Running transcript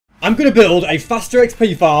I'm going to build a faster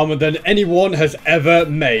XP farm than anyone has ever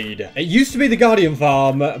made. It used to be the Guardian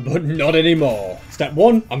farm, but not anymore. Step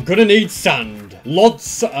 1, I'm going to need sand.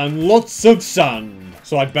 Lots and lots of sand.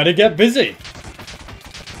 So I'd better get busy.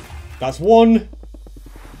 That's 1.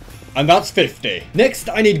 And that's 50. Next,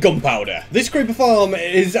 I need gunpowder. This creeper farm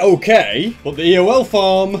is okay, but the EOL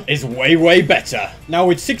farm is way, way better. Now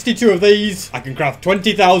with 62 of these, I can craft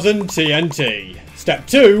 20,000 TNT. Step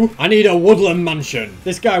 2, I need a woodland mansion.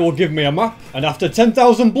 This guy will give me a map, and after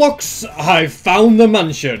 10,000 blocks, I've found the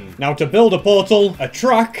mansion. Now to build a portal, a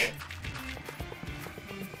track,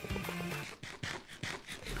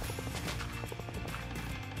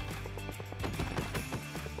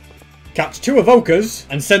 catch 2 evokers,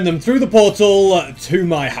 and send them through the portal to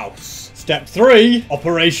my house. Step 3,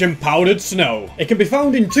 Operation Powdered Snow. It can be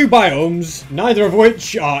found in 2 biomes, neither of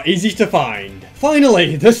which are easy to find.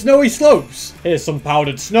 Finally, the snowy slopes. Here's some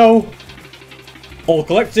powdered snow. All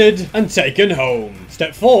collected and taken home.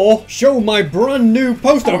 Step 4, show my brand new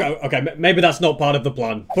poster. Okay, maybe that's not part of the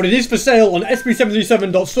plan. But it is for sale on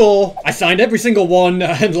sp737.store. I signed every single one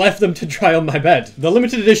and left them to dry on my bed. They're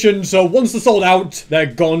limited edition, so once they're sold out, they're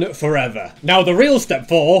gone forever. Now the real step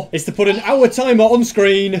 4 is to put an hour timer on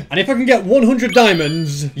screen, and if I can get 100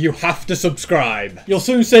 diamonds, you have to subscribe. You'll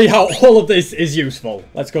soon see how all of this is useful.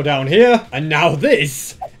 Let's go down here, and now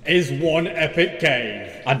this is one epic cave.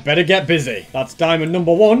 I'd better get busy. That's diamond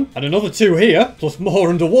number 1, and another 2 here, plus more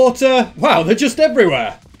underwater. Wow, they're just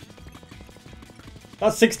everywhere.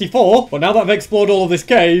 That's 64, but now that I've explored all of this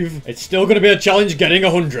cave, it's still going to be a challenge getting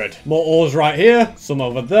 100. More ores right here, some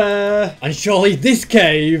over there, and surely this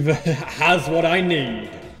cave has what I need.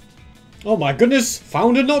 Oh my goodness,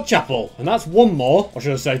 found a nut chapel. And that's 1 more, or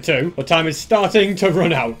should I say 2, but time is starting to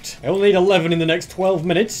run out. I only need 11 in the next 12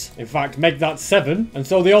 minutes. In fact, make that 7. And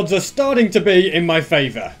so the odds are starting to be in my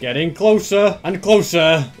favour. Getting closer and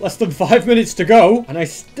closer. Less than 5 minutes to go. And I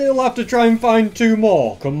still have to try and find 2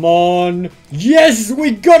 more. Come on. Yes,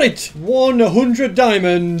 we got it! 100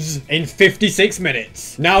 diamonds in 56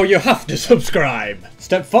 minutes. Now you have to subscribe.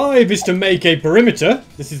 Step 5 is to make a perimeter.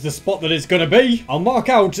 This is the spot that it's going to be. I'll mark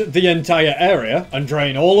out the entire area and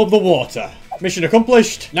drain all of the water. Mission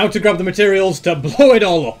accomplished. Now to grab the materials to blow it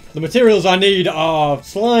all up. The materials I need are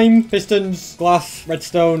slime, pistons, glass,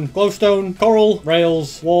 redstone, glowstone, coral,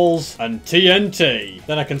 rails, walls, and TNT.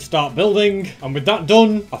 Then I can start building, and with that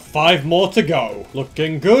done, I have 5 more to go.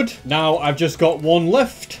 Looking good. Now I've just got 1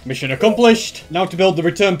 left. Mission accomplished. Now to build the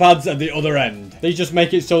return pads at the other end. These just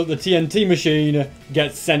make it so that the TNT machine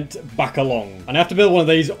gets sent back along. And I have to build one of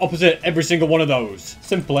these opposite every single one of those.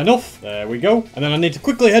 Simple enough. There we go. And then I need to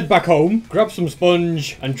quickly head back home, grab some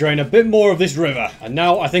sponge, and drain a bit more of this river. And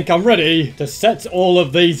now I think I'm ready to set all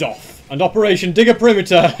of these off. And Operation Digger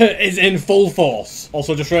Perimeter is in full force.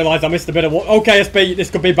 Also just realised I missed a bit of what. Okay, SP,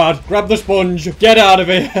 this could be bad. Grab the sponge. Get out of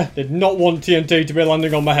here. Did not want TNT to be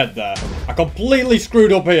landing on my head there. I completely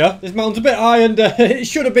screwed up here. This mountain's a bit high and it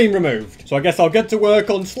should have been removed. So I guess I'll get to work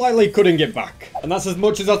on slightly cutting it back. And that's as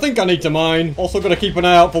much as I think I need to mine. Also got to keep an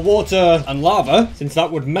eye out for water and lava, since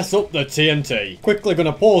that would mess up the TNT. Quickly going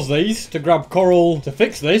to pause these to grab coral to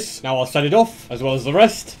fix this. Now I'll set it off, as well as the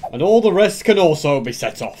rest. And all the rest can also be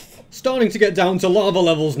set off. Starting to get down to lava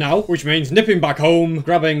levels now, which means nipping back home,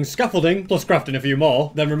 grabbing scaffolding, plus crafting a few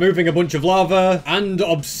more, then removing a bunch of lava and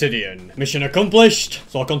obsidian. Mission accomplished,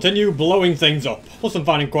 so I'll continue blowing things up. Plus I'm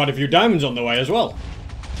finding quite a few diamonds on the way as well.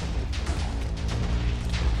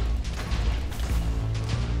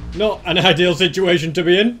 Not an ideal situation to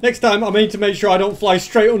be in. Next time, I mean to make sure I don't fly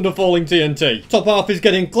straight under falling TNT. Top half is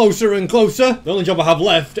getting closer and closer. The only job I have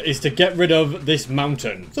left is to get rid of this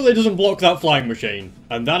mountain, so that it doesn't block that flying machine.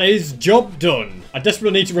 And that is job done. I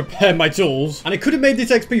desperately need to repair my tools, and I could have made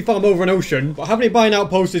this XP farm over an ocean, but having it by an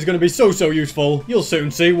outpost is going to be so useful. You'll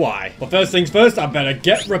soon see why. But first things first, I better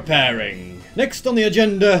get repairing. Next on the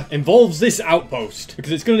agenda involves this outpost,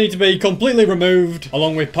 because it's going to need to be completely removed,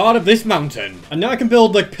 along with part of this mountain. And now I can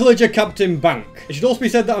build the Pillager Captain Bank. It should also be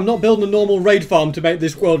said that I'm not building a normal raid farm to make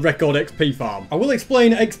this world record XP farm. I will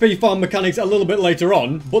explain XP farm mechanics a little bit later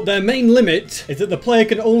on, but their main limit is that the player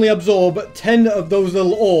can only absorb 10 of those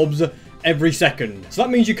little orbs every second. So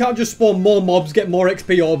that means you can't just spawn more mobs, get more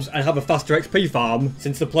XP orbs, and have a faster XP farm,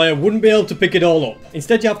 since the player wouldn't be able to pick it all up.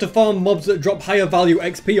 Instead, you have to farm mobs that drop higher value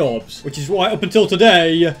XP orbs, which is why up until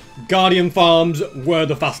today, Guardian farms were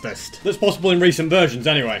the fastest. That's possible in recent versions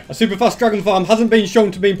anyway. A super fast dragon farm hasn't been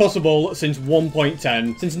shown to be possible since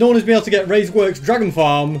 1.10, since no one has been able to get Raiseworks Dragon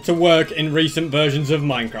Farm to work in recent versions of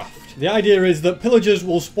Minecraft. The idea is that pillagers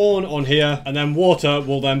will spawn on here, and then water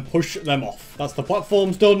will then push them off. That's the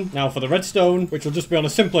platforms done. Now for the redstone, which will just be on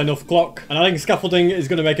a simple enough clock. And I think scaffolding is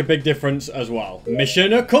going to make a big difference as well.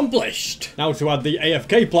 Mission accomplished. Now to add the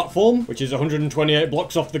AFK platform, which is 128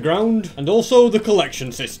 blocks off the ground. And also the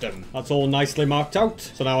collection system. That's all nicely marked out.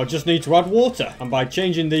 So now I just need to add water. And by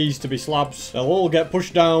changing these to be slabs, they'll all get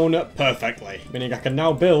pushed down perfectly. Meaning I can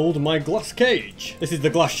now build my glass cage. This is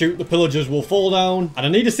the glass chute the pillagers will fall down. And I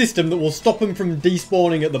need a system that will stop them from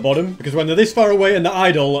despawning at the bottom. Because when they're this far away and they're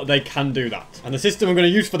idle, they can do that. And the system I'm going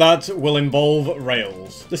to use for that will involve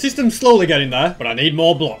rails. The system's slowly getting there, but I need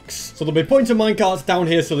more blocks. So there'll be pointer minecarts down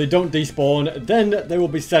here so they don't despawn. Then they will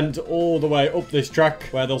be sent all the way up this track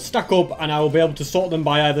where they'll stack up and I will be able to sort them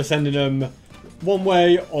by either sending them one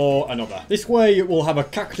way or another. This way we'll have a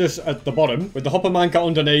cactus at the bottom with the hopper minecart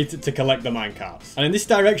underneath to collect the minecarts. And in this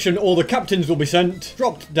direction all the captains will be sent,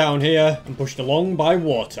 dropped down here and pushed along by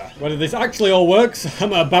water. Whether this actually all works,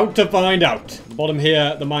 I'm about to find out. At the bottom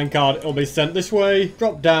here, the minecart will be sent this way,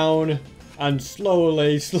 drop down and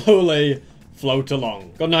slowly float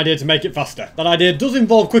along. Got an idea to make it faster. That idea does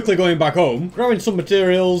involve quickly going back home, grabbing some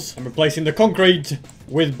materials and replacing the concrete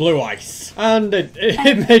with blue ice. And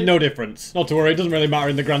it made no difference. Not to worry, it doesn't really matter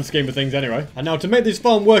in the grand scheme of things anyway. And now to make this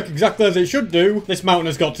farm work exactly as it should do, this mountain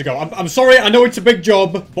has got to go. I'm sorry, I know it's a big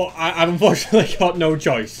job, but I've unfortunately got no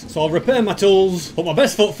choice. So I'll repair my tools, put my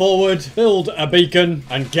best foot forward, build a beacon,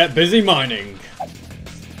 and get busy mining.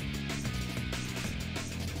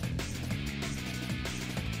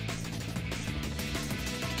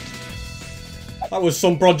 That was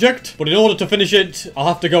some project, but in order to finish it, I'll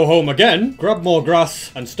have to go home again, grab more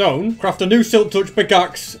grass and stone, craft a new silk touch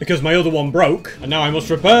pickaxe because my other one broke, and now I must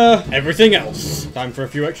repair everything else. Time for a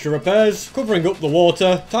few extra repairs, covering up the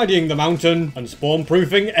water, tidying the mountain, and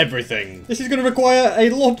spawn-proofing everything. This is going to require a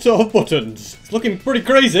lot of buttons. It's looking pretty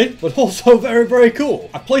crazy, but also very, very cool.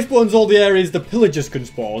 I placed buttons all the areas the pillagers can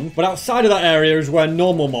spawn, but outside of that area is where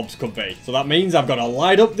normal mobs could be. So that means I've got to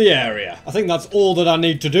light up the area. I think that's all that I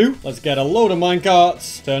need to do. Let's get a load of minecarts,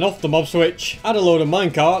 turn off the mob switch, add a load of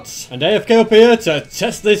minecarts, and AFK up here to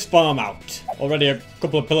test this farm out. Already a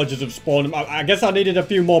couple of pillagers have spawned. I guess I needed a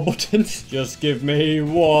few more buttons. Just give me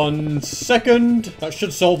 1 second. That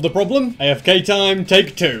should solve the problem. AFK time,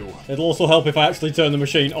 take 2. It'll also help if I actually turn the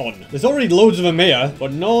machine on. There's already loads of them here,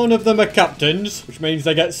 but none of them are captains, which means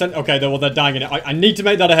they get sent. Okay, they're dying in it. I need to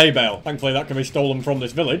make that a hay bale. Thankfully, that can be stolen from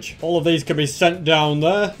this village. All of these can be sent down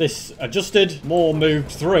there. This adjusted, more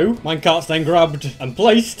moved through. Minecarts then grabbed and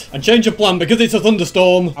placed. And change of plan because it's a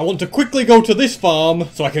thunderstorm. I want to quickly go to this farm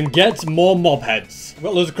so I can get more mob heads. I've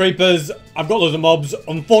got loads of creepers, I've got loads of mobs.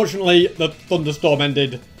 Unfortunately, the thunderstorm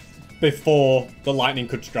ended before the lightning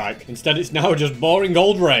could strike. Instead, it's now just boring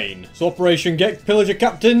old rain. So Operation Get Pillager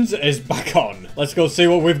Captains is back on. Let's go see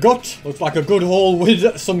what we've got. Looks like a good haul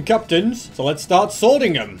with some captains. So let's start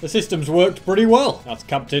sorting them. The system's worked pretty well. That's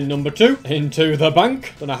captain number 2 into the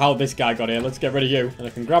bank. Don't know how this guy got here. Let's get rid of you. And I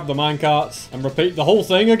can grab the minecarts and repeat the whole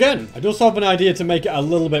thing again. I just have an idea to make it a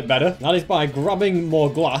little bit better. That is by grabbing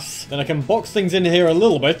more glass. Then I can box things in here a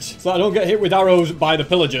little bit so that I don't get hit with arrows by the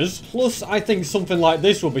pillagers. Plus, I think something like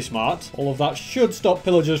this will be smart. All of that should stop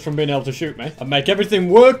pillagers from being able to shoot me and make everything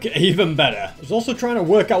work even better. I was also trying to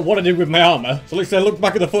work out what I did with my armor. So let's say I look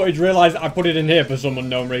back at the footage, realize I put it in here for some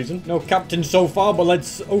unknown reason. No captain so far, but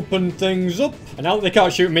let's open things up. And now that they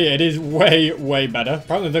can't shoot me, it is way, way better.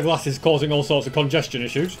 Apparently the glass is causing all sorts of congestion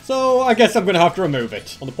issues. So I guess I'm going to have to remove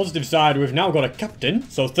it. On the positive side, we've now got a captain.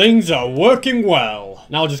 So things are working well.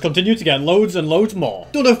 Now I'll just continue to get loads and loads more.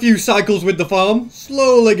 Done a few cycles with the farm.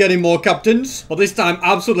 Slowly getting more captains. But this time,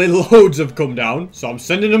 absolutely loads have come down. So I'm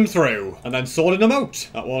sending them through. And then sorting them out.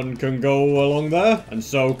 That one can go along there. And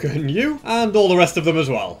so can you. And all the rest of them as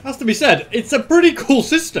well. Has to be said, it's a pretty cool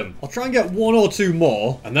system. I'll try and get 1 or 2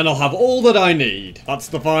 more. And then I'll have all that I need. That's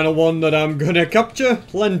the final one that I'm gonna capture.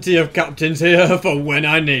 Plenty of captains here for when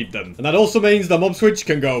I need them. And that also means the mob switch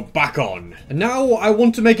can go back on. And now I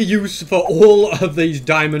want to make a use for all of these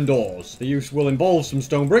diamond ores. The use will involve some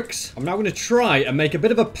stone bricks. I'm now going to try and make a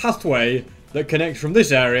bit of a pathway that connects from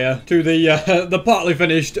this area to the partly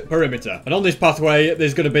finished perimeter. And on this pathway,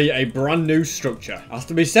 there's going to be a brand new structure. Has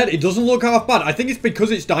to be said, it doesn't look half bad. I think it's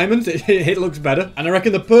because it's diamonds, it looks better. And I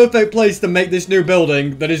reckon the perfect place to make this new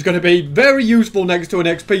building that is going to be very useful next to an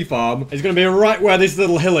XP farm is going to be right where this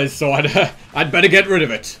little hill is, so I'd better get rid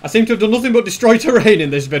of it. I seem to have done nothing but destroy terrain in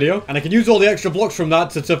this video, and I can use all the extra blocks from that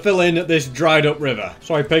to fill in this dried up river.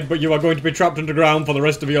 Sorry, pig, but you are going to be trapped underground for the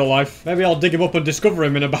rest of your life. Maybe I'll dig him up and discover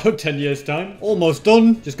him in about 10 years' time. time. Almost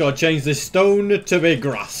done. Just gotta change this stone to be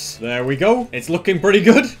grass. There we go. It's looking pretty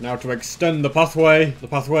good. Now to extend the pathway. The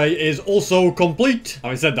pathway is also complete.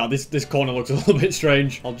 Having said that, this corner looks a little bit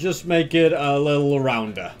strange. I'll just make it a little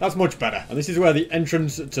rounder. That's much better. And this is where the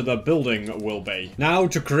entrance to the building will be. Now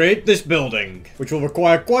to create this building, which will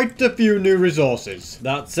require quite a few new resources.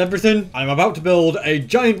 That's everything. I'm about to build a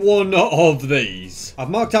giant one of these. I've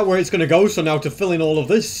marked out where it's going to go, so now to fill in all of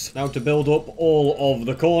this. Now to build up all of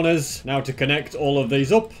the corners. Now to connect all of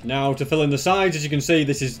these up. Now to fill in the sides. As you can see,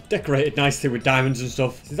 this is decorated nicely with diamonds and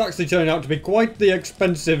stuff. This is actually turning out to be quite the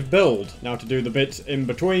expensive build. Now to do the bits in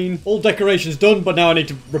between. All decorations done, but now I need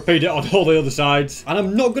to repeat it on all the other sides. And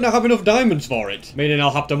I'm not going to have enough diamonds for it, meaning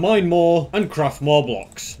I'll have to mine more and craft more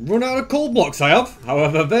blocks. Run out of coal blocks I have.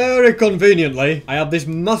 However, very conveniently, I have this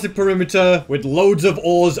massive perimeter with loads of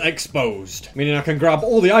ores exposed, meaning I can grab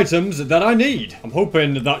all the items that I need. I'm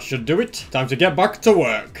hoping that should do it. Time to get back to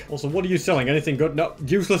work. Also, what are you selling? Anything good? No,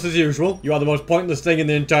 useless as usual. You are the most pointless thing in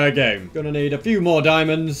the entire game. Gonna need a few more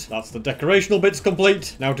diamonds. That's the decorational bits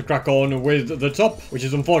complete. Now to crack on with the top, which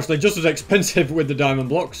is unfortunately just as expensive with the diamond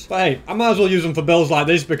blocks. But hey, I might as well use them for builds like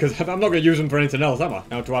this because I'm not going to use them for anything else, am I?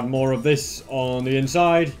 Now to add more of this on the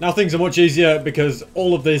inside. Now things are much easier because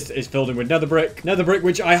all of this is filled in with nether brick. Nether brick,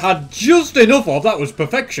 which I had just enough of. That was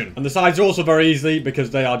perfection. And the sides are also very easy because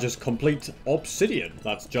they are just complete obsidian.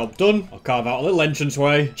 That's job done. I'll carve out a little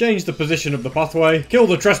entranceway, change the position of the pathway, kill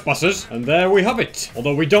the trespassers, and there we have it.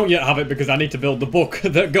 Although we don't yet have it because I need to build the book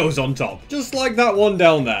that goes on top. Just like that one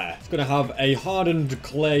down there. It's going to have a hardened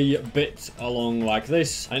clay bit along like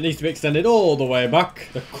this, and it needs to be extended all the way back.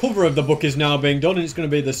 The cover of the book is now being done, and it's going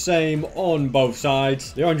to be the same on both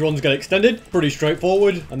sides. The orange ones get extended, pretty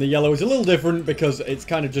straightforward, and the yellow is a little different because it's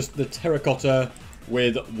kind of just the terracotta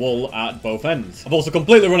with wool at both ends. I've also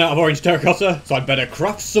completely run out of orange terracotta, so I'd better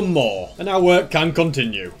craft some more. And our work can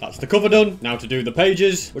continue. That's the cover done. Now to do the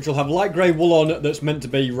pages, which will have light grey wool on that's meant to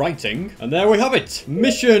be writing. And there we have it.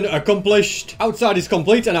 Mission accomplished. Outside is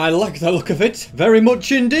complete, and I like the look of it. Very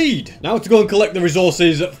much indeed. Now to go and collect the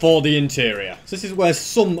resources for the interior. So this is where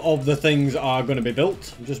some of the things are going to be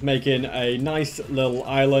built. I'm just making a nice little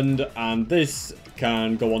island, and this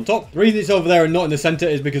can go on top. The reason it's over there and not in the center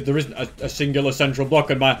is because there isn't a singular central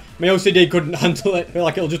block, and my OCD couldn't handle it. I feel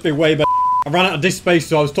like it'll just be way better. I ran out of disk space,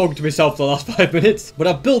 so I was talking to myself for the last 5 minutes. But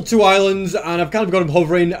I've built 2 islands, and I've kind of got them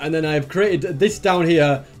hovering, and then I've created this down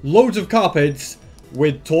here, loads of carpets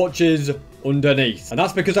with torches underneath. And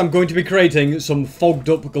that's because I'm going to be creating some fogged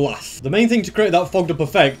up glass. The main thing to create that fogged up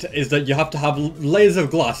effect is that you have to have layers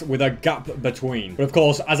of glass with a gap between. But of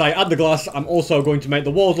course, as I add the glass, I'm also going to make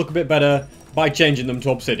the walls look a bit better by changing them to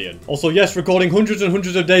obsidian. Also, yes, recording hundreds and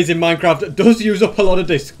hundreds of days in Minecraft does use up a lot of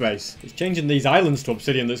disk space. It's changing these islands to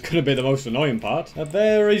obsidian that's going to be the most annoying part. A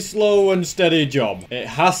very slow and steady job. It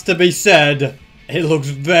has to be said, it looks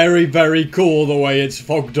very, very cool the way it's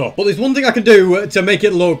fogged up. But there's one thing I can do to make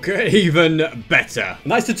it look even better.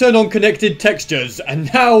 And that's to turn on connected textures.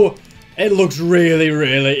 And now it looks really,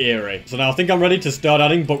 really eerie. So now I think I'm ready to start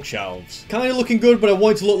adding bookshelves. Kind of looking good, but I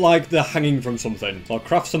want it to look like they're hanging from something. So I'll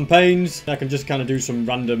craft some panes. I can just kind of do some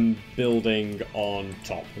random building on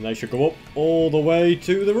top. And they should go up all the way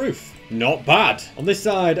to the roof. Not bad. On this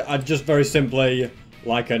side, I'd just very simply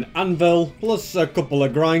like an anvil, plus a couple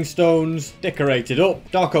of grindstones, decorated up,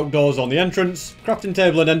 dark oak doors on the entrance, crafting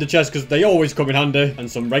table and ender chest because they always come in handy, and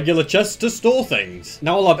some regular chests to store things.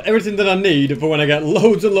 Now I'll have everything that I need for when I get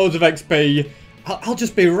loads and loads of XP. I'll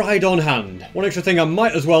just be right on hand. One extra thing I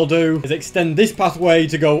might as well do is extend this pathway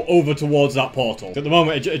to go over towards that portal. At the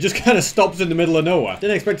moment, it just kind of stops in the middle of nowhere.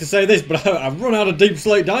 Didn't expect to say this, but I've run out of deep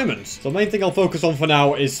slate diamonds. So the main thing I'll focus on for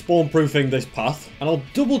now is spawn-proofing this path. And I'll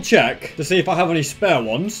double check to see if I have any spare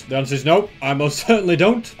ones. The answer is no, I most certainly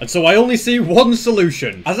don't. And so I only see one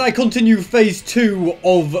solution. As I continue phase 2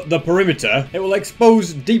 of the perimeter, it will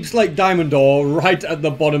expose deep slate diamond ore right at the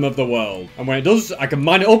bottom of the world. And when it does, I can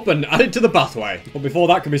mine it up and add it to the pathway. But before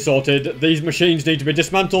that can be sorted, these machines need to be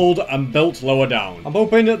dismantled and built lower down. I'm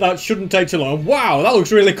hoping that shouldn't take too long. Wow, that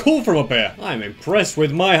looks really cool from up here. I'm impressed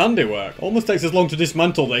with my handiwork. Almost takes as long to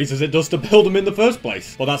dismantle these as it does to build them in the first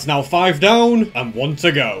place. But that's now 5 down and 1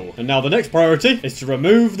 to go. And now the next priority is to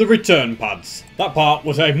remove the return pads. That part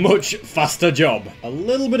was a much faster job. A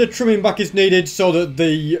little bit of trimming back is needed so that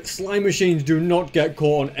the slime machines do not get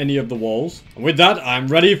caught on any of the walls. And with that, I'm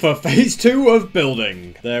ready for phase 2 of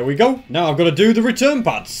building. There we go. Now I've got to do the return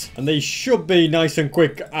pads. And these should be nice and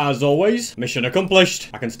quick as always. Mission accomplished.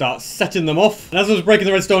 I can start setting them off. And as I was breaking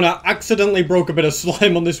the redstone, I accidentally broke a bit of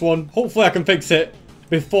slime on this one. Hopefully I can fix it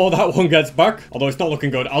before that one gets back. Although it's not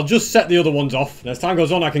looking good. I'll just set the other ones off. And as time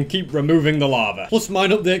goes on, I can keep removing the lava. Plus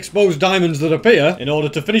mine up the exposed diamonds that appear in order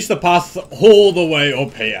to finish the path all the way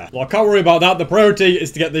up here. Well, I can't worry about that. The priority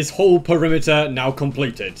is to get this whole perimeter now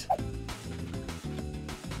completed.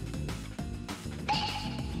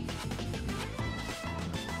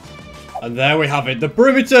 And there we have it. The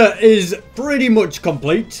perimeter is pretty much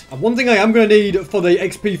complete. And one thing I am going to need for the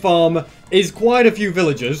XP farm is quite a few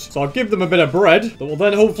villagers. So I'll give them a bit of bread that will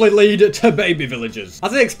then hopefully lead to baby villagers.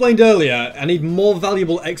 As I explained earlier, I need more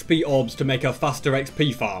valuable XP orbs to make a faster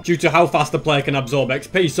XP farm due to how fast the player can absorb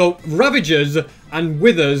XP. So ravagers and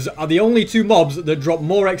withers are the only two mobs that drop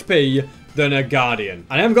more XP than a guardian.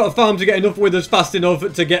 And I haven't got a farm to get enough withers fast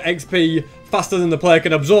enough to get XP faster than the player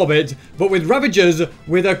can absorb it, but with ravagers,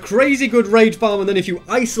 with a crazy good raid farm, and then if you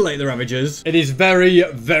isolate the ravagers, it is very,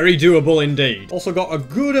 very doable indeed. Also got a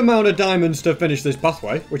good amount of diamonds to finish this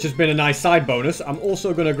pathway, which has been a nice side bonus. I'm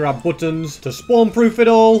also going to grab buttons to spawn proof it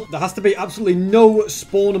all. There has to be absolutely no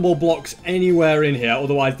spawnable blocks anywhere in here,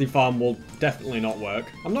 otherwise the farm will definitely not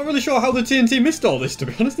work. I'm not really sure how the TNT missed all this, to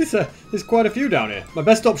be honest. There's quite a few down here. My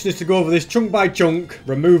best option is to go over this chunk by chunk,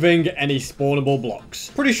 removing any spawnable blocks.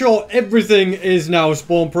 Pretty sure everything is now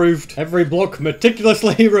spawn proofed. Every block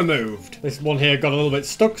meticulously removed. This one here got a little bit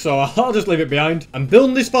stuck, so I'll just leave it behind. And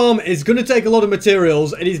building this farm is going to take a lot of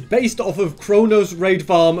materials. It is based off of Kronos Raid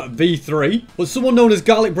Farm V3, but someone known as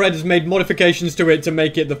Garlic Bred has made modifications to it to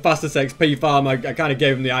make it the fastest XP farm. I kind of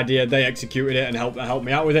gave them the idea. They executed it and helped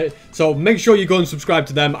me out with it. So make sure you go and subscribe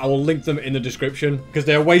to them. I will link them in the description because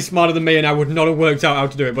they are way smarter than me and I would not have worked out how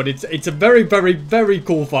to do it. But it's a very, very, very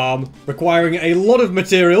cool farm requiring a lot of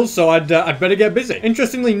materials, so I'd better get busy.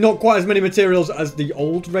 Interestingly, not quite as many materials as the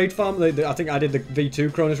old raid farm. I think I did the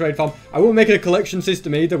V2 Kronos raid farm. I won't make it a collection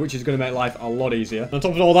system either, which is going to make life a lot easier. And on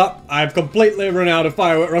top of all that, I have completely run out of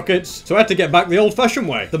firework rockets, so I had to get back the old-fashioned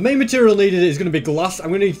way. The main material needed is going to be glass. I'm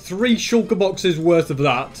going to need 3 shulker boxes worth of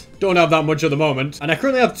that. Don't have that much at the moment. And I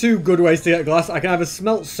currently have 2 good ways to get glass. I can have a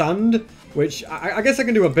smelt sand, which I guess I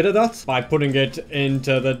can do a bit of that by putting it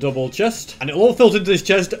into the double chest. And it'll all filter into this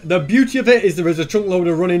chest. The beauty of it is there is a chunk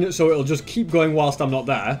loader running, so it'll just keep going whilst I'm not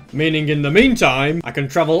there. Meaning in the meantime, I can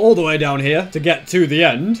travel all the way down here to get to the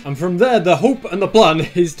end. And from there, the hope and the plan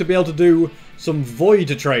is to be able to do some void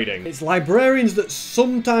trading. It's librarians that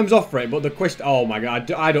sometimes offer it, but the quest... Oh my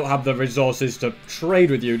god, I don't have the resources to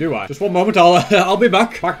trade with you, do I? Just one moment, I'll be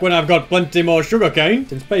back. Back when I've got plenty more sugarcane,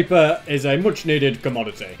 since paper is a much needed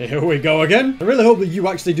commodity. Here we go again. I really hope that you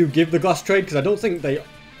actually do give the glass trade, because I don't think they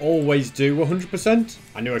always do 100%.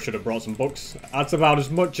 I knew I should have brought some books. That's about as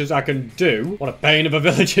much as I can do. What a pain of a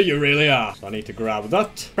villager you really are. So I need to grab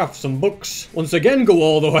that, craft some books, once again go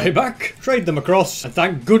all the way back, trade them across, and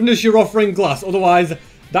thank goodness you're offering glass. Otherwise,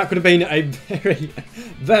 that could have been a very,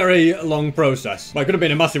 very long process. But it could have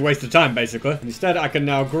been a massive waste of time, basically. Instead, I can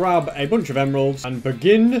now grab a bunch of emeralds and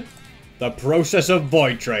begin the process of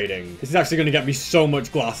void trading. This is actually going to get me so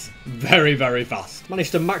much glass very, very fast.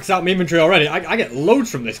 Managed to max out my inventory already. I get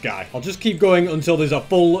loads from this guy. I'll just keep going until there's a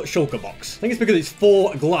full shulker box. I think it's because it's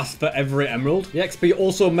 4 glass for every emerald. The XP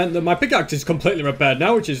also meant that my pickaxe is completely repaired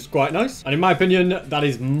now, which is quite nice. And in my opinion, that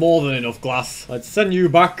is more than enough glass. Let's send you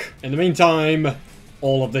back. In the meantime,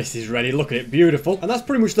 all of this is ready. Look at it, beautiful. And that's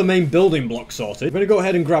pretty much the main building block sorted. I'm going to go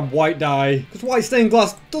ahead and grab white dye, because white stained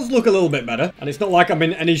glass does look a little bit better. And it's not like I'm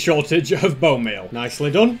in any shortage of bone meal. Nicely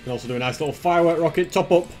done. Can also do a nice little firework rocket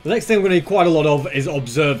top up. The next thing I'm going to need quite a lot of is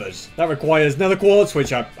observers. That requires nether quartz,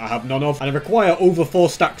 which I have none of, and I require over 4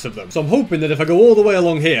 stacks of them. So I'm hoping that if I go all the way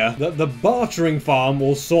along here, that the bartering farm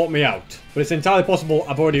will sort me out. But it's entirely possible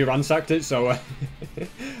I've already ransacked it, so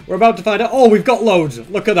we're about to find out. Oh, we've got loads.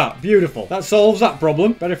 Look at that. Beautiful. That solves that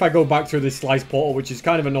problem. Better if I go back through this slice portal, which is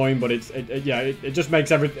kind of annoying, but it just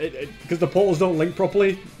makes everything... Because the portals don't link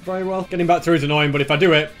properly very well. Getting back through is annoying, but if I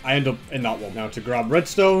do it, I end up in that one. Now to grab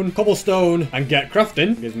redstone, cobblestone, and get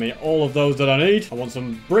crafting. Gives me all of those that I need. I want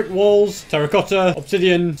some brick walls, terracotta,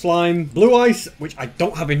 obsidian, slime, blue ice, which I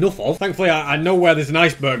don't have enough of. Thankfully, I know where there's an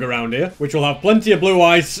iceberg around here, which will have plenty of blue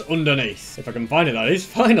ice underneath. If I can find it, that is.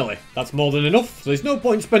 Finally. That's more than enough. So there's no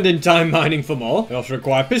point spending time mining for more. I also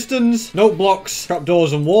require pistons, note blocks,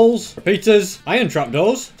 trapdoors and walls, repeaters, iron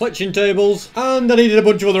trapdoors, fletching tables, and I needed a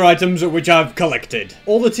bunch of other items which I've collected.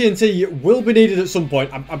 All the TNT will be needed at some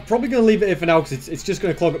point. I'm probably going to leave it here for now because it's just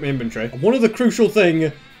going to clog up my inventory. And one of the crucial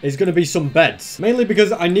thing is going to be some beds. Mainly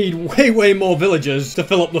because I need way more villagers to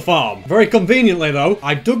fill up the farm. Very conveniently though,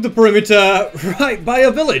 I dug the perimeter right by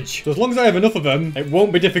a village. So as long as I have enough of them, it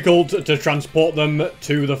won't be difficult to transport them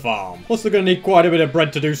to the farm. Plus they're going to need quite a bit of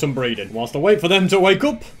bread to do some breeding. Whilst I wait for them to wake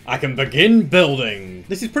up, I can begin building.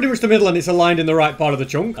 This is pretty much the middle and it's aligned in the right part of the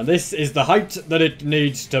chunk. And this is the height that it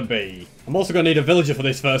needs to be. I'm also going to need a villager for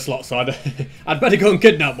this first slot, so I'd better go and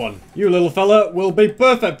kidnap one. You little fella will be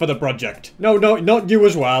perfect for the project. No, not you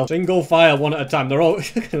as well. Single file, one at a time. They all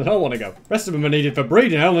want to go. Rest of them are needed for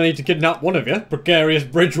breeding. I only need to kidnap one of you. Precarious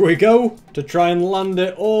bridge we go to try and land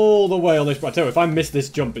it all the way on this. But I tell you, if I miss this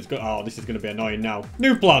jump, it's good. Oh, this is going to be annoying now.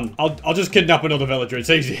 New plan. I'll just kidnap another villager.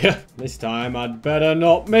 It's easier. This time, I'd better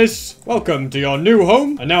not miss. Welcome to your new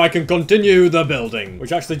home. And now I can continue the building,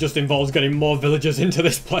 which actually just involves getting more villagers into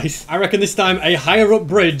this place. I reckon this time a higher up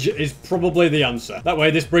bridge is probably the answer. That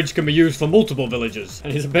way this bridge can be used for multiple villagers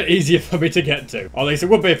and it's a bit easier for me to get to. Or at least it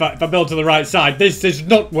would be if I build to the right side. This is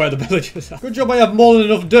not where the villagers are. Good job I have more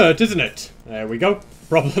than enough dirt, isn't it? There we go.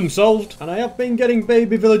 Problem solved. And I have been getting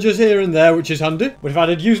baby villagers here and there, which is handy. But if I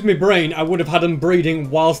had used my brain, I would have had them breeding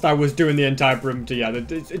whilst I was doing the entire perimeter. Yeah,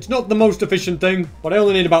 it's not the most efficient thing, but I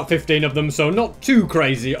only need about 15 of them, so not too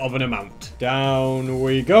crazy of an amount. Down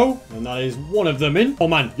we go. And that is one of them in. Oh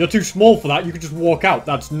man, you're too small for that. You could just walk out.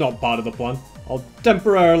 That's not part of the plan. I'll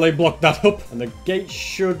temporarily block that up, and the gate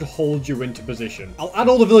should hold you into position. I'll add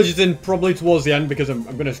all the villagers in probably towards the end because I'm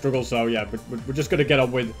going to struggle, so yeah, but we're just going to get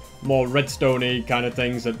on with more redstone-y kind of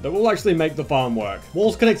things that will actually make the farm work.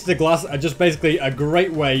 Walls connected to glass are just basically a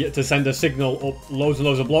great way to send a signal up loads and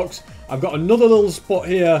loads of blocks. I've got another little spot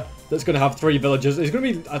here that's going to have 3 villagers. It's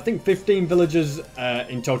going to be, I think, 15 villagers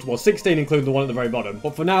in total. Well, 16 including the one at the very bottom.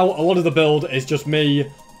 But for now, a lot of the build is just me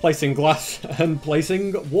placing glass and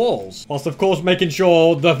placing walls, whilst of course making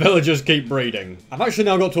sure the villagers keep breeding. I've actually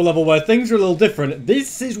now got to a level where things are a little different.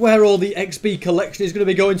 This is where all the XP collection is going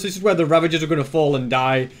to be going. So this is where the ravagers are going to fall and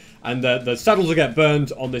die, and the saddles will get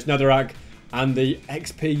burned on this netherrack, and the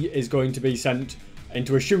XP is going to be sent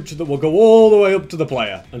into a chute that will go all the way up to the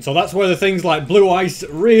player. And so that's where the things like blue ice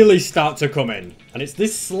really start to come in. And it's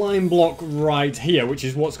this slime block right here, which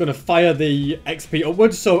is what's going to fire the XP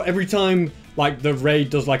upwards. So every time like the raid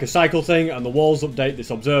does like a cycle thing and the walls update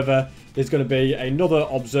this observer, there's going to be another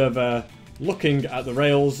observer looking at the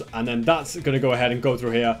rails, and then that's going to go ahead and go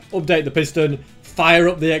through here, update the piston, fire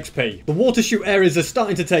up the XP. The water chute areas are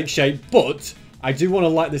starting to take shape, but I do want to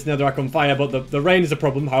light this netherrack on fire, but the rain is a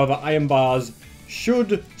problem. However, iron bars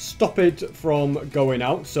should stop it from going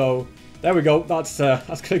out. So there we go. That's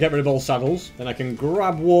going to get rid of all saddles. Then I can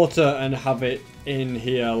grab water and have it in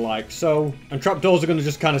here like so. And trapdoors are going to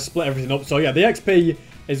just kind of split everything up. So yeah, the XP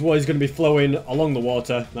is what is going to be flowing along the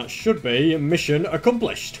water. That should be mission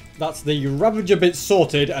accomplished. That's the Ravager bit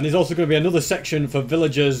sorted, and there's also going to be another section for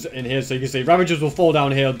villagers in here. So you can see Ravagers will fall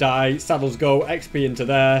down here, die, saddles go, XP into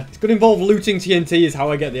there. It's going to involve looting TNT is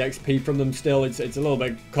how I get the XP from them still. It's a little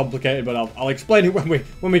bit complicated, but I'll explain it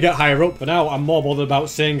when we get higher up. For now, I'm more bothered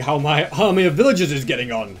about seeing how my army of villagers is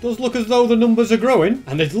getting on. It does look as though the numbers are growing,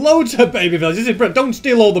 and there's loads of baby villagers. Don't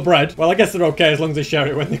steal all the bread. Well, I guess they're okay as long as they share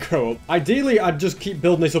it when they grow up. Ideally, I'd just keep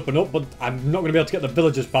building this up and up, but I'm not going to be able to get the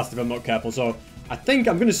villagers past if I'm not careful. So I think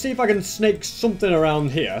I'm going to see if I can snake something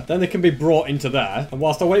around here. Then they can be brought into there. And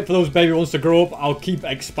whilst I wait for those baby ones to grow up, I'll keep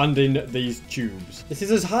expanding these tubes. This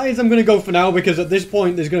is as high as I'm going to go for now, because at this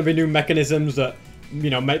point, there's going to be new mechanisms that, you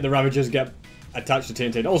know, make the Ravagers get attached to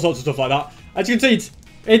TNT and all sorts of stuff like that. As you can see,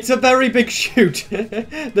 it's a very big chute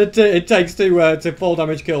that it takes to full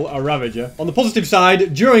damage kill a Ravager. On the positive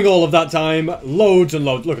side, during all of that time, loads and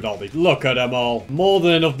loads. Look at all these. Look at them all. More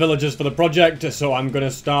than enough villagers for the project, so I'm going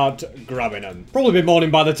to start grabbing them. Probably be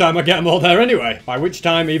morning by the time I get them all there anyway, by which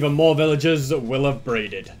time even more villagers will have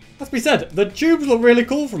breeded. As we said, the tubes look really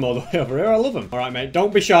cool from all the way over here. I love them. All right, mate,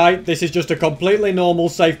 don't be shy. This is just a completely normal,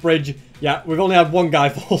 safe bridge. Yeah, we've only had one guy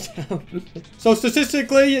fall down. So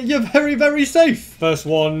statistically, you're very, very safe. First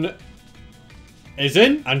one is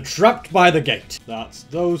in and trapped by the gate. That's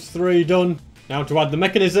those 3 done. Now to add the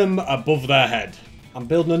mechanism above their head. I'm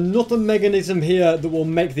building another mechanism here that will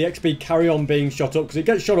make the XP carry on being shot up, because it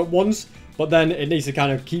gets shot up once, but then it needs to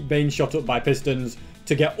kind of keep being shot up by pistons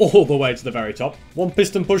to get all the way to the very top. One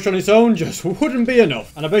piston push on its own just wouldn't be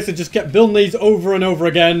enough. And I basically just kept building these over and over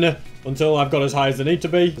again until I've got as high as they need to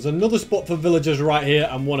be. There's another spot for villagers right here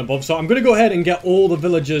and one above. So I'm going to go ahead and get all the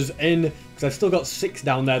villagers in, because I've still got 6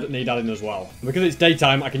 down there that need adding as well. And because it's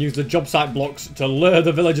daytime, I can use the job site blocks to lure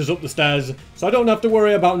the villagers up the stairs, so I don't have to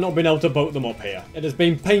worry about not being able to boat them up here. It has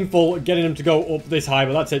been painful getting them to go up this high,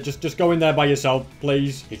 but that's it. Just go in there by yourself,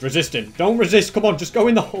 please. He's resisting. Don't resist. Come on, just go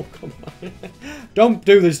in the hole. Come on. Don't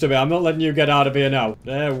do this to me. I'm not letting you get out of here now.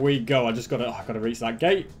 There we go. I gotta reach that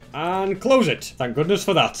gate and close it. Thank goodness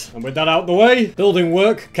for that. And with that out the way, building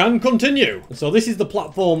work can continue. And so this is the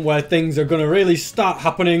platform where things are going to really start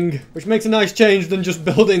happening, which makes a nice change than just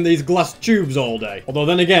building these glass tubes all day. Although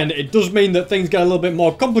then again, it does mean that things get a little bit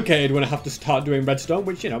more complicated when I have to start doing redstone,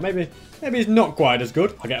 which, you know, maybe is not quite as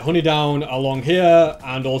good. I get honey down along here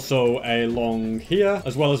and also along here,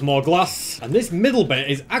 as well as more glass. And this middle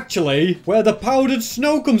bit is actually where the powdered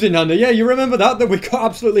snow comes in handy. Yeah, you remember that we got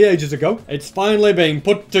absolutely ages ago. It's finally being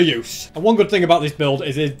put to use. And one good thing about this build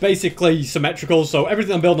is it's basically symmetrical, so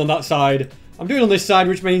everything I'm building on that side, I'm doing on this side,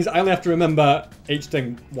 which means I only have to remember each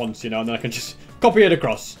thing once, you know, and then I can just copy it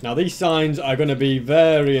across. Now, these signs are going to be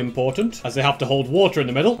very important, as they have to hold water in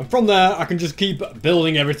the middle. And from there, I can just keep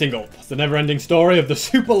building everything up. It's the never-ending story of the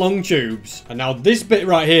super long tubes. And now this bit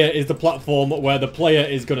right here is the platform where the player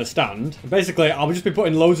is going to stand. And basically, I'll just be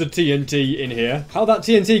putting loads of TNT in here. How that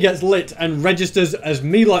TNT gets lit and registers as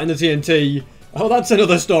me lighting the TNT, oh, that's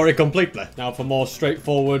another story completely. Now, for more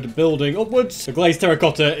straightforward building upwards, the glazed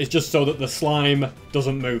terracotta is just so that the slime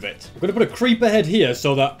doesn't move it. I'm going to put a creeper head here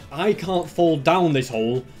so that I can't fall down this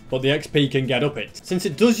hole, but the XP can get up it. Since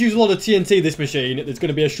it does use a lot of TNT, this machine, there's going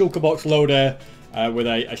to be a shulker box loader with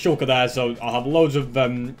a shulker there, so I'll have loads of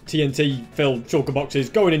TNT-filled shulker boxes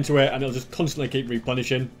going into it, and it'll just constantly keep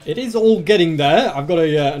replenishing. It is all getting there. I've got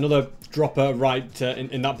another dropper right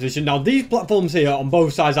in that position. Now, these platforms here on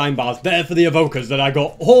both sides iron bars, they're for the evokers that I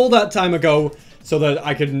got all that time ago, so that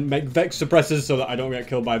I can make Vex suppressors so that I don't get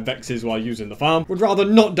killed by Vexes while using the farm. Would rather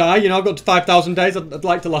not die, you know, I've got to 5,000 days. I'd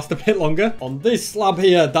like to last a bit longer. On this slab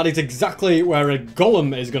here, that is exactly where a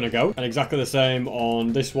golem is going to go. And exactly the same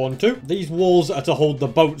on this one too. These walls are to hold the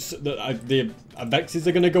boats that the Vexes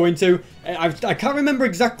are going to go into. I can't remember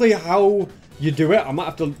exactly how you do it. I might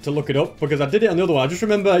have to look it up, because I did it on the other one. I just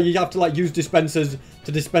remember you have to, like, use dispensers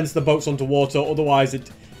to dispense the boats onto water. Otherwise,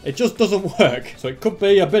 it just doesn't work. So it could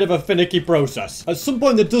be a bit of a finicky process. At some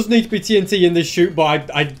point, there does need to be TNT in this chute, but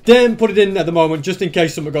I daren't put it in at the moment, just in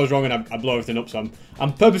case something goes wrong and I blow everything up. So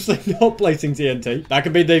I'm purposely not placing TNT. That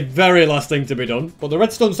could be the very last thing to be done. But the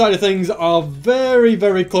redstone side of things are very,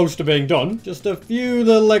 very close to being done. Just a few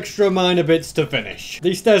little extra minor bits to finish.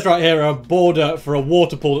 These stairs right here are a border for a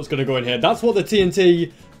water pool that's going to go in here. That's what the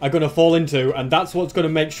TNT are going to fall into, and that's what's going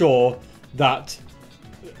to make sure that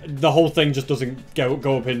the whole thing just doesn't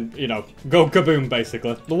go up in, you know, go kaboom,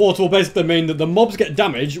 basically. The water will basically mean that the mobs get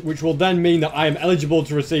damaged, which will then mean that I am eligible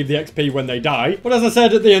to receive the XP when they die. But as I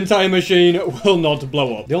said, the entire machine will not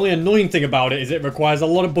blow up. The only annoying thing about it is it requires a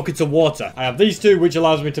lot of buckets of water. I have these two, which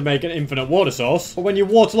allows me to make an infinite water source. But when you're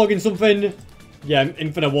waterlogging something, yeah,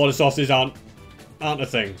 infinite water sources aren't a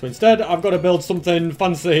thing. So instead, I've got to build something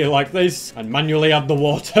fancy like this and manually add the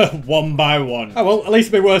water one by one. Oh well, at least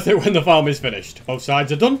it'll be worth it when the farm is finished. Both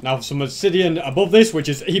sides are done. Now some obsidian above this, which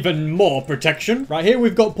is even more protection. Right here,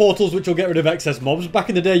 we've got portals which will get rid of excess mobs. Back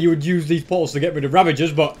in the day, you would use these portals to get rid of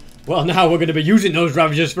ravagers, but, well, now we're going to be using those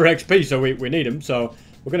ravagers for XP, so we need them. So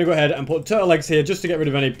we're going to go ahead and put turtle eggs here just to get rid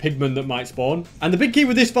of any pigmen that might spawn. And the big key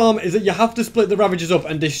with this farm is that you have to split the ravagers up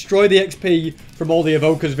and destroy the XP from all the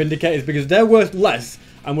evokers vindicators, because they're worth less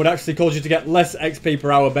and would actually cause you to get less XP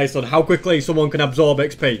per hour based on how quickly someone can absorb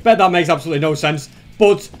XP. Bet that makes absolutely no sense,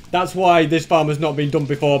 but that's why this farm has not been done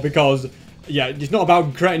before, because, yeah, it's not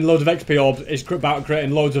about creating loads of XP orbs, it's about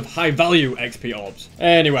creating loads of high-value XP orbs.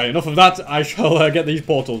 Anyway, enough of that. I shall get these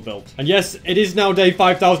portals built. And yes, it is now day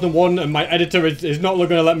 5001, and my editor is not going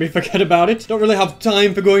to let me forget about it. Don't really have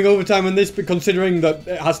time for going overtime on this, but considering that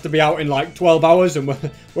it has to be out in like 12 hours, and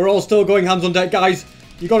we're all still going hands on deck, guys.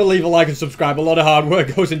 You got to leave a like and subscribe. A lot of hard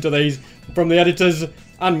work goes into these from the editors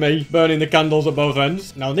and me burning the candles at both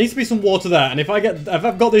ends. Now, there needs to be some water there, and if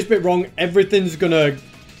I've got this bit wrong, everything's gonna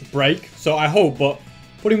break. So I hope, but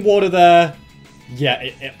putting water there, yeah,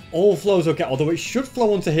 it all flows okay. Although it should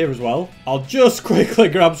flow onto here as well. I'll just quickly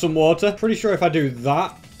grab some water. Pretty sure if I do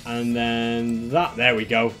that and then that, there we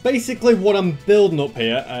go. Basically, what I'm building up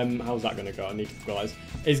here, how's that gonna go? I need to realize.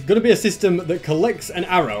 It's going to be a system that collects an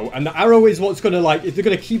arrow, and the arrow is what's going to, like, it's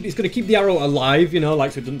going to keep the arrow alive, you know,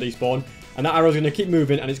 like, so it doesn't despawn, and that arrow is going to keep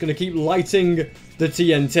moving, and it's going to keep lighting the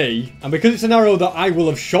TNT, and because it's an arrow that I will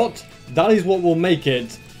have shot, that is what will make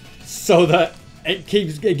it so that it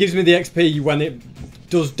gives me the XP when it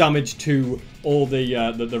does damage to all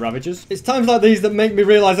the ravagers. It's times like these that make me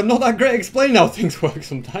realise I'm not that great at explaining how things work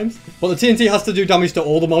sometimes. But the TNT has to do damage to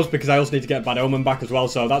all the mobs because I also need to get Bad Omen back as well.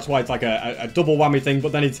 So that's why it's like a double whammy thing.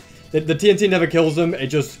 But then it's the TNT never kills them. It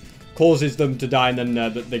just causes them to die, and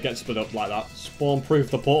then they get split up like that. Spawn-proof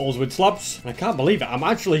the portals with slabs. I can't believe it. I'm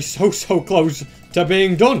actually so close to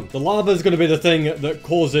being done. The lava is going to be the thing that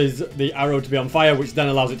causes the arrow to be on fire, which then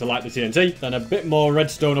allows it to light the TNT. Then a bit more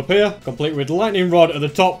redstone up here, complete with lightning rod at the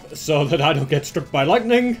top so that I don't get struck by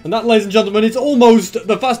lightning. And that, ladies and gentlemen, is almost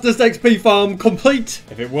the fastest XP farm complete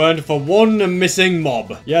if it weren't for one missing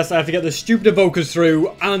mob. Yes, I have to get the stupid evokers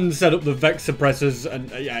through and set up the Vex suppressors, and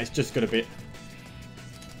yeah, it's just going to be...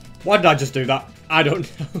 Why did I just do that? I don't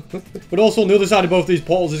know. But also on the other side of both these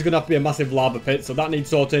portals is going to have to be a massive lava pit, so that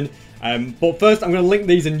needs sorting. But first I'm going to link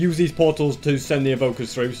these and use these portals to send the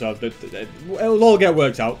evokers through, so it'll all get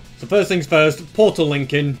worked out. So first things first, portal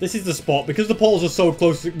linking. This is the spot. Because the portals are so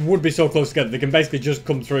close, would be so close together, they can basically just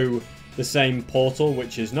come through the same portal,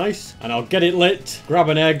 which is nice. And I'll get it lit, grab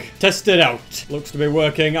an egg, test it out. Looks to be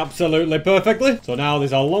working absolutely perfectly. So now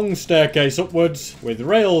there's a long staircase upwards with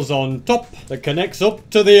rails on top that connects up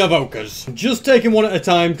to the evokers. Just taking one at a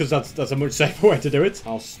time because that's a much safer way to do it.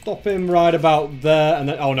 I'll stop him right about there, and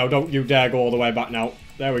then, oh no, don't you dare go all the way back now.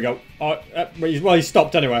 There we go. Oh, well, he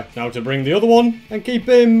stopped anyway. Now to bring the other one and keep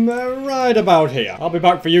him right about here. I'll be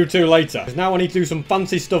back for you two later, because now I need to do some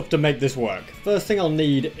fancy stuff to make this work. First thing I'll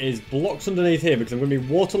need is blocks underneath here, because I'm going to be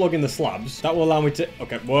waterlogging the slabs. That will allow me to...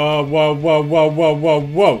 Okay, whoa.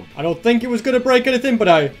 I don't think it was going to break anything, but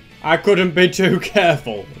I couldn't be too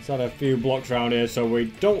careful. Let's add a few blocks around here so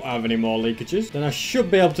we don't have any more leakages. Then I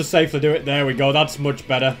should be able to safely do it. There we go. That's much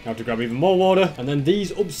better. Now to grab even more water. And then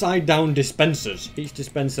these upside down dispensers. Each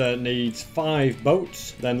dispenser needs 5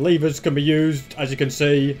 boats. Then levers can be used, as you can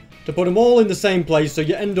see, to put them all in the same place. So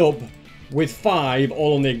you end up with 5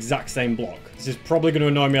 all on the exact same block. This is probably going to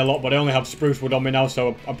annoy me a lot, but I only have spruce wood on me now.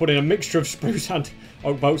 So I'm putting a mixture of spruce and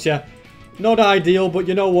oak boats. Yeah, not ideal, but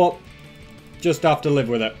you know what? Just have to live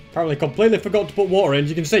with it. Apparently completely forgot to put water in.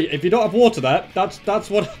 You can see, if you don't have water there, that's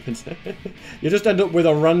what happens. You just end up with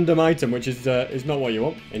a random item, which is not what you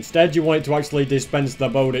want. Instead, you want it to actually dispense the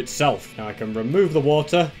boat itself. Now I can remove the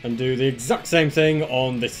water and do the exact same thing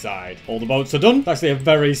on this side. All the boats are done. It's actually a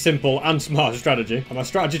very simple and smart strategy. And my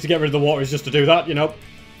strategy to get rid of the water is just to do that, you know,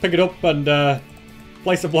 pick it up and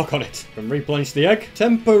place a block on it. And replenish the egg.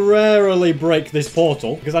 Temporarily break this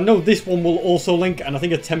portal, because I know this one will also link, and I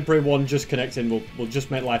think a temporary one just connecting will just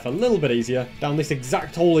make life a little bit easier. Down this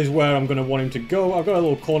exact hole is where I'm going to want him to go. I've got a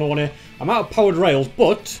little corner one here. I'm out of powered rails,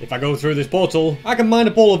 but if I go through this portal, I can mine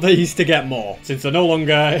up all of these to get more, since they're no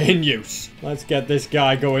longer in use. Let's get this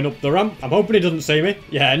guy going up the ramp. I'm hoping he doesn't see me.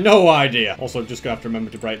 Yeah, no idea. Also, just going to have to remember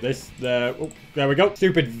to break this. There we go.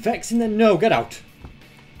 Stupid Vex in there. No, get out.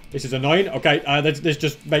 This is annoying. Okay, this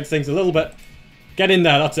just makes things a little bit... Get in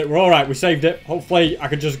there, that's it. We're alright, we saved it. Hopefully, I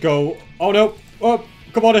can just go... Oh, no. Oh,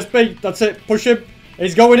 come on, SP. That's it. Push him.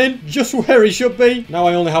 He's going in just where he should be. Now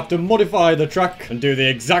I only have to modify the track and do the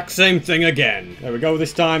exact same thing again. There we go.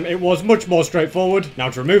 This time it was much more straightforward. Now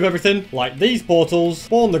to remove everything, like these portals,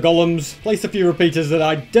 spawn the golems, place a few repeaters that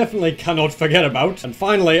I definitely cannot forget about. And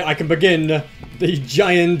finally, I can begin the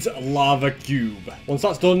giant lava cube. Once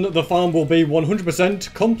that's done, the farm will be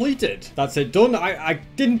 100% completed. That's it done. I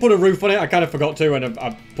didn't put a roof on it. I kind of forgot to, and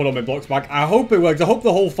I put all my blocks back. I hope it works. I hope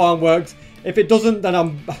the whole farm works. If it doesn't, then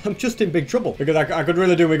I'm just in big trouble, because I could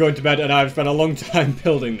really do with going to bed, and I've spent a long time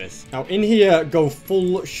building this. Now, in here go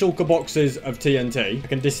full shulker boxes of TNT. I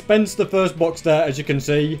can dispense the first box there, as you can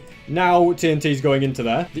see. Now TNT is going into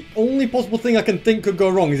there. The only possible thing I can think could go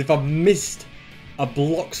wrong is if I've missed a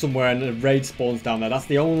block somewhere and a raid spawns down there. That's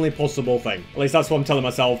the only possible thing. At least that's what I'm telling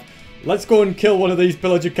myself. Let's go and kill one of these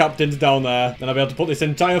pillager captains down there. Then I'll be able to put this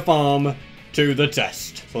entire farm to the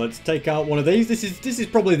test. So let's take out one of these. This is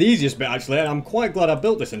probably the easiest bit, actually, and I'm quite glad I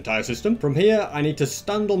built this entire system. From here, I need to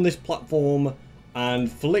stand on this platform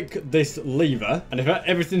and flick this lever, and if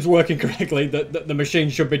everything's working correctly, the machine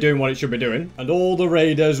should be doing what it should be doing, and all the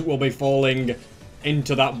raiders will be falling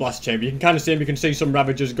into that blast chamber. You can kind of see them. You can see some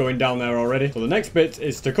ravagers going down there already. So the next bit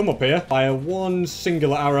is to come up here, fire one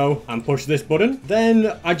singular arrow and push this button.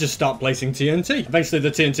 Then I just start placing TNT. Eventually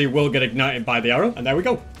the TNT will get ignited by the arrow, and there we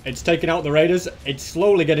go. It's taking out the raiders. It's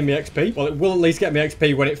slowly getting me XP. Well, it will at least get me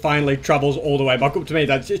XP when it finally travels all the way back up to me.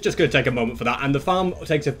 It's just going to take a moment for that, and the farm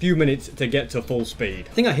takes a few minutes to get to full speed.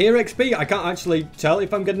 I think I hear XP. I can't actually tell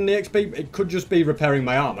if I'm getting the XP. It could just be repairing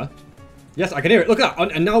my armor. Yes, I can hear it. Look at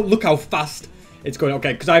that. And now look how fast it's going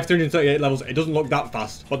okay. Because I have 338 levels, it doesn't look that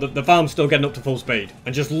fast. But the farm's still getting up to full speed.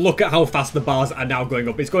 And just look at how fast the bars are now going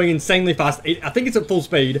up. It's going insanely fast. I think it's at full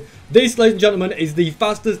speed. This, ladies and gentlemen, is the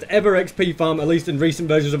fastest ever XP farm, at least in recent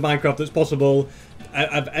versions of Minecraft, that's possible.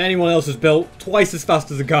 Anyone else has built twice as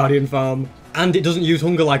fast as the Guardian farm. And it doesn't use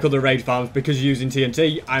hunger like other raid farms because using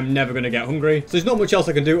TNT, I'm never going to get hungry. So there's not much else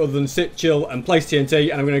I can do other than sit, chill, and place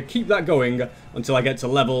TNT. And I'm going to keep that going until I get to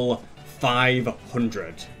level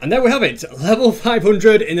 500. And there we have it, level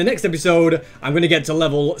 500. In the next episode, I'm going to get to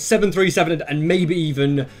level 737 and maybe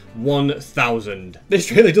even 1000.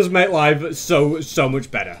 This really does make life so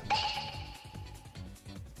much better.